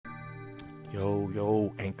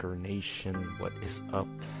Yo, Anchor Nation, what is up?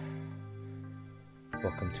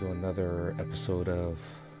 Welcome to another episode of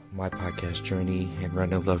my podcast journey and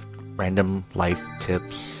random life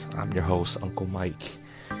tips. I'm your host, Uncle Mike,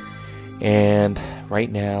 and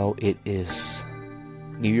right now it is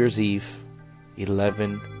New Year's Eve,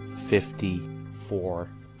 11:54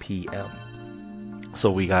 p.m.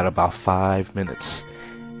 So we got about 5 minutes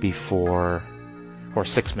before, or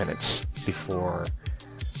 6 minutes before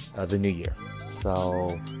the new year. So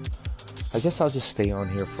I guess I'll just stay on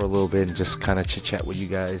here for a little bit and just kind of chit chat with you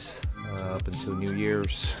guys up until New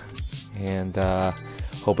Year's, and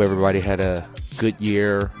hope everybody had a good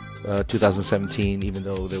year, 2017, even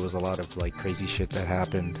though there was a lot of like crazy shit that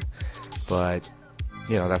happened. But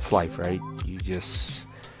you know, that's life, right? You just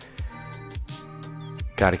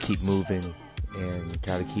gotta keep moving and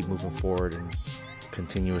gotta keep moving forward and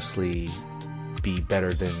continuously be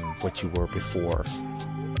better than what you were before.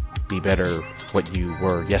 Be better what you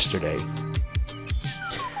were yesterday.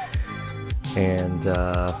 And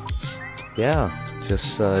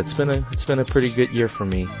it's been a pretty good year for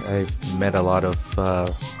me. I've met a lot of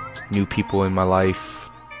new people in my life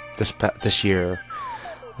this year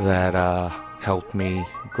that helped me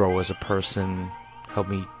grow as a person, helped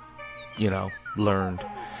me, learn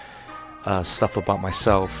stuff about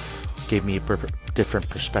myself, gave me a different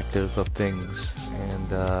perspective of things,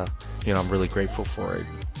 and I'm really grateful for it.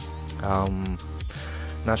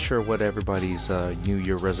 Not sure what everybody's New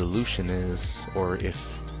Year resolution is, or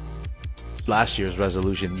if last year's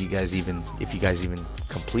resolution if you guys even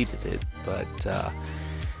completed it. But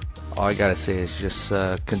all I gotta say is just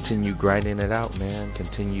continue grinding it out, man.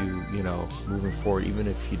 Continue, moving forward. Even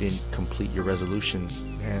if you didn't complete your resolution,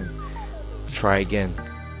 and try again.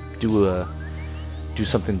 Do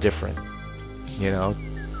something different.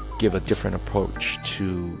 Give a different approach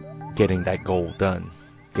to getting that goal done.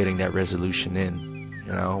 Getting that resolution in,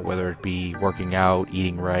 whether it be working out,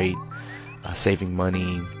 eating right, saving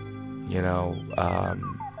money,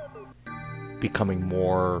 becoming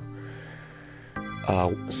more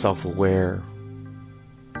self-aware,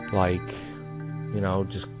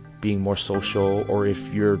 just being more social, or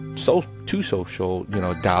if you're too social,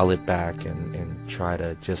 dial it back and try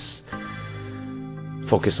to just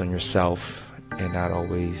focus on yourself and not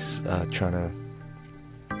always trying to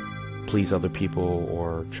please other people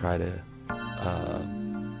or try to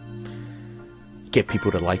get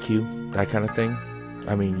people to like you, that kind of thing.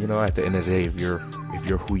 I mean, at the end of the day, if you're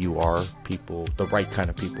who you are, the right kind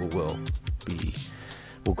of people will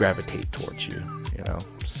gravitate towards you,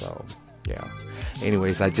 So yeah.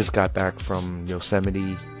 Anyways, I just got back from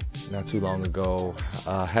Yosemite not too long ago.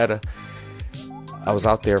 I was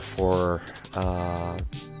out there for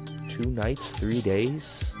 2 nights, 3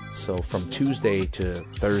 days. So from Tuesday to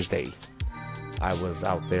Thursday, I was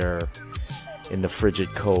out there in the frigid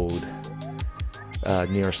cold,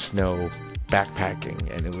 near snow,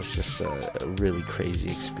 backpacking, and it was just a really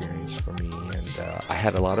crazy experience for me. And I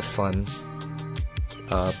had a lot of fun,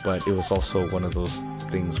 but it was also one of those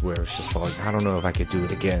things where it's just like, I don't know if I could do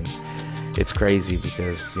it again. It's crazy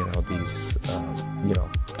because, these,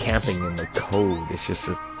 camping in the cold, it's just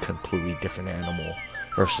a completely different animal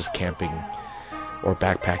versus camping or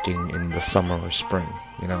backpacking in the summer or spring.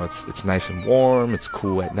 It's nice and warm, it's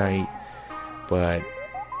cool at night, but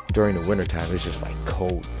during the wintertime, it's just like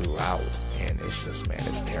cold throughout, and it's just, man,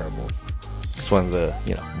 it's terrible. It's one of the,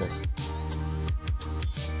 most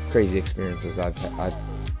crazy experiences I've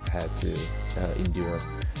had to endure.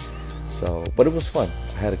 So, but it was fun.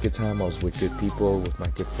 I had a good time. I was with good people, with my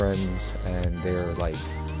good friends, and they're like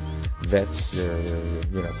vets. They're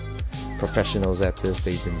professionals at this.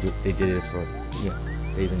 They've been doing it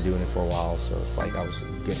for a while. So it's like I was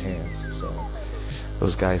in good hands. So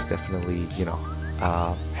those guys definitely,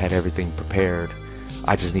 had everything prepared.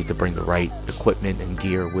 I just need to bring the right equipment and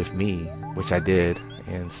gear with me, which I did,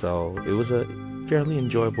 and so it was a fairly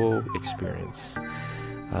enjoyable experience.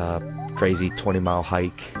 Crazy 20-mile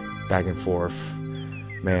hike back and forth,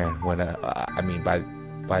 man. When by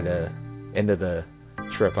the end of the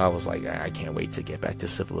trip, I was like, I can't wait to get back to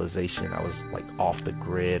civilization. I was like off the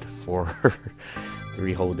grid for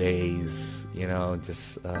 3 whole days,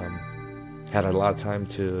 just had a lot of time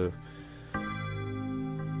to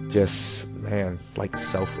just,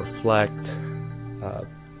 self-reflect,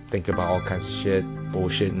 think about all kinds of shit,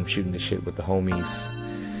 bullshit, and shooting the shit with the homies.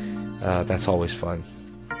 That's always fun,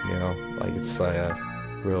 it's like a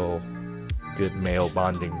real good male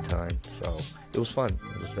bonding time. So it was fun.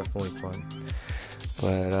 It was definitely fun.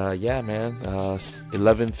 But yeah, man,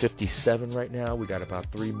 11:57 right now. We got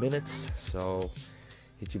about 3 minutes, so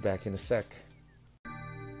hit you back in a sec.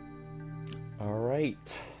 All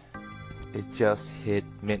right. It just hit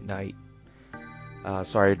midnight.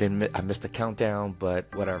 Sorry, I missed the countdown, but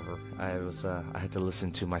whatever. I had to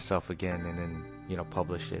listen to myself again and then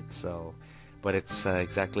publish it. So, but it's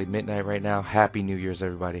exactly midnight right now. Happy New Year's,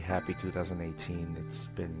 everybody. Happy 2018. It's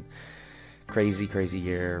been crazy, crazy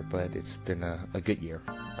year, but it's been a good year,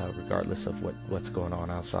 regardless of what's going on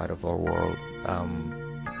outside of our world.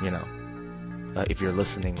 You know, if you're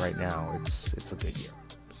listening right now, it's a good year.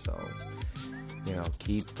 So,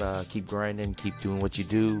 keep grinding, keep doing what you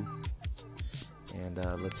do, and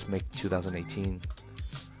let's make 2018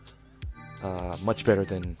 much better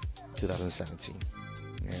than 2017.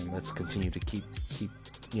 And let's continue to keep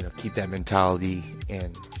that mentality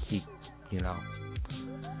and keep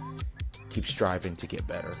striving to get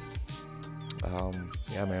better.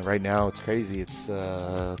 Yeah, man. Right now it's crazy. It's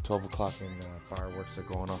 12 o'clock and fireworks are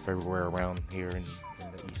going off everywhere around here in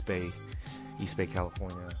the East Bay,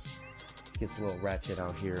 California. Gets a little ratchet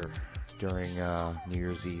out here during New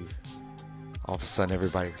Year's Eve. All of a sudden,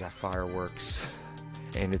 everybody's got fireworks,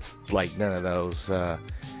 and it's like none of those,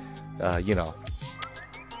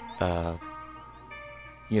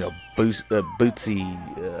 bootsy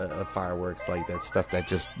fireworks, like that stuff that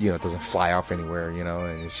just doesn't fly off anywhere,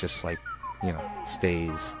 and it's just like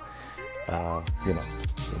stays, in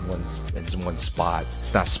one spot.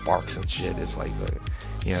 It's not sparks and shit. It's like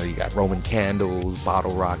you got Roman candles,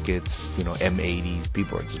 bottle rockets, M80s.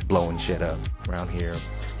 People are just blowing shit up around here,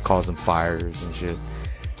 causing fires and shit.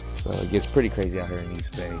 So it gets pretty crazy out here in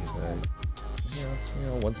East Bay. But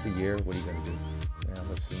once a year, what are you gonna do?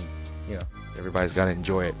 Let's see. Everybody's gotta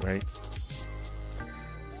enjoy it, right?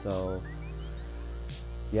 So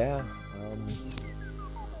yeah.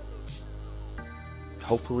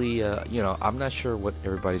 Hopefully, I'm not sure what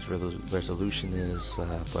everybody's resolution is,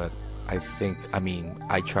 but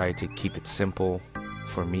I try to keep it simple.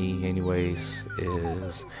 For me, anyways,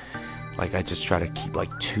 is like I just try to keep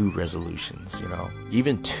like 2 resolutions.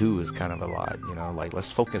 Even 2 is kind of a lot. Like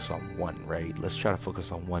let's focus on 1, right? Let's try to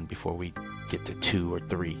focus on 1 before we get to 2 or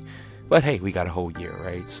 3. But hey, we got a whole year,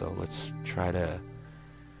 right? So let's try to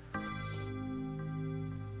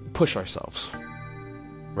push ourselves,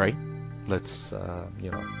 right? Let's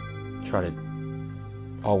try to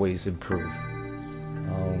always improve.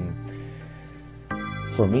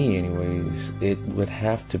 For me, anyways, it would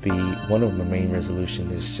have to be one of the main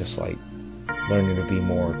resolutions is just like learning to be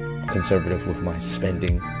more conservative with my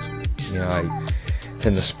spending. I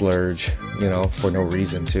tend to splurge, for no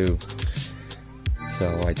reason too.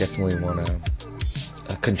 So I definitely want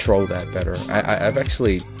to control that better. I've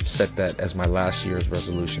actually set that as my last year's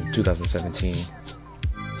resolution, 2017.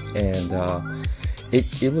 And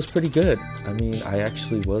it was pretty good. I mean, I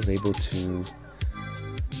actually was able to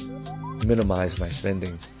minimize my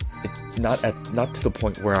spending. Not to the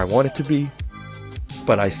point where I want it to be,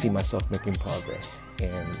 but I see myself making progress.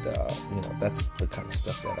 And that's the kind of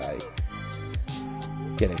stuff that I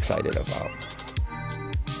get excited about.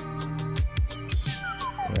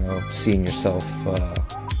 Seeing yourself,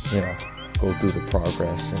 go through the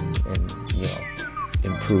progress and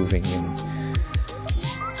improving and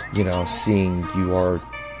seeing you are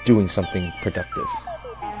doing something productive.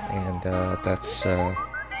 And that's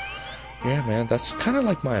yeah, man, that's kind of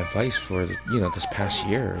like my advice for this past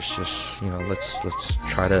year. It's just let's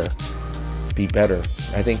try to be better.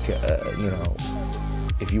 I think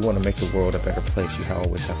if you want to make the world a better place, you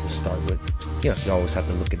always have to start with you always have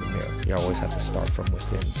to look in the mirror. You always have to start from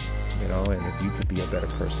within. And if you could be a better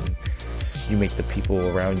person, you make the people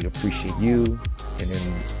around you appreciate you, and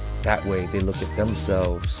then that way they look at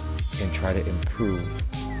themselves and try to improve.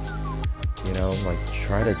 Like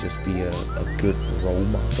try to just be a good role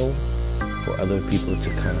model for other people to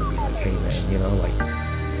kind of be like, hey man, like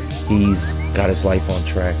he's got his life on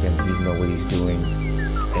track and he knows what he's doing.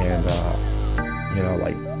 And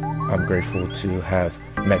like I'm grateful to have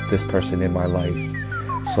met this person in my life,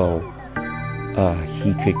 so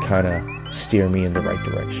he could kind of steer me in the right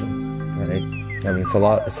direction, right? I mean, it's a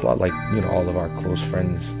lot like all of our close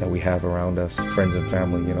friends that we have around us, friends and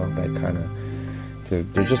family, that kind of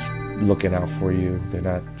they're just looking out for you. They're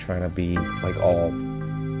not trying to be like all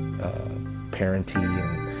parenty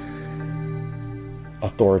and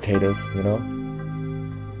authoritative,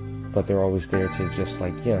 but they're always there to just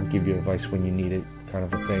like give you advice when you need it, kind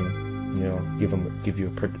of a thing. Give you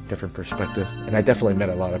a different perspective. And I definitely met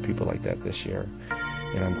a lot of people like that this year,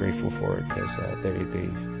 and I'm grateful for it because they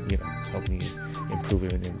helped me improve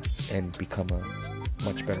it and become a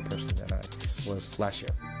much better person than I was last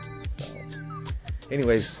year. So,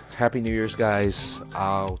 anyways, Happy New Year's, guys.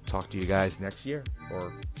 I'll talk to you guys next year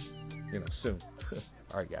or soon.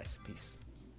 All right, guys. Peace.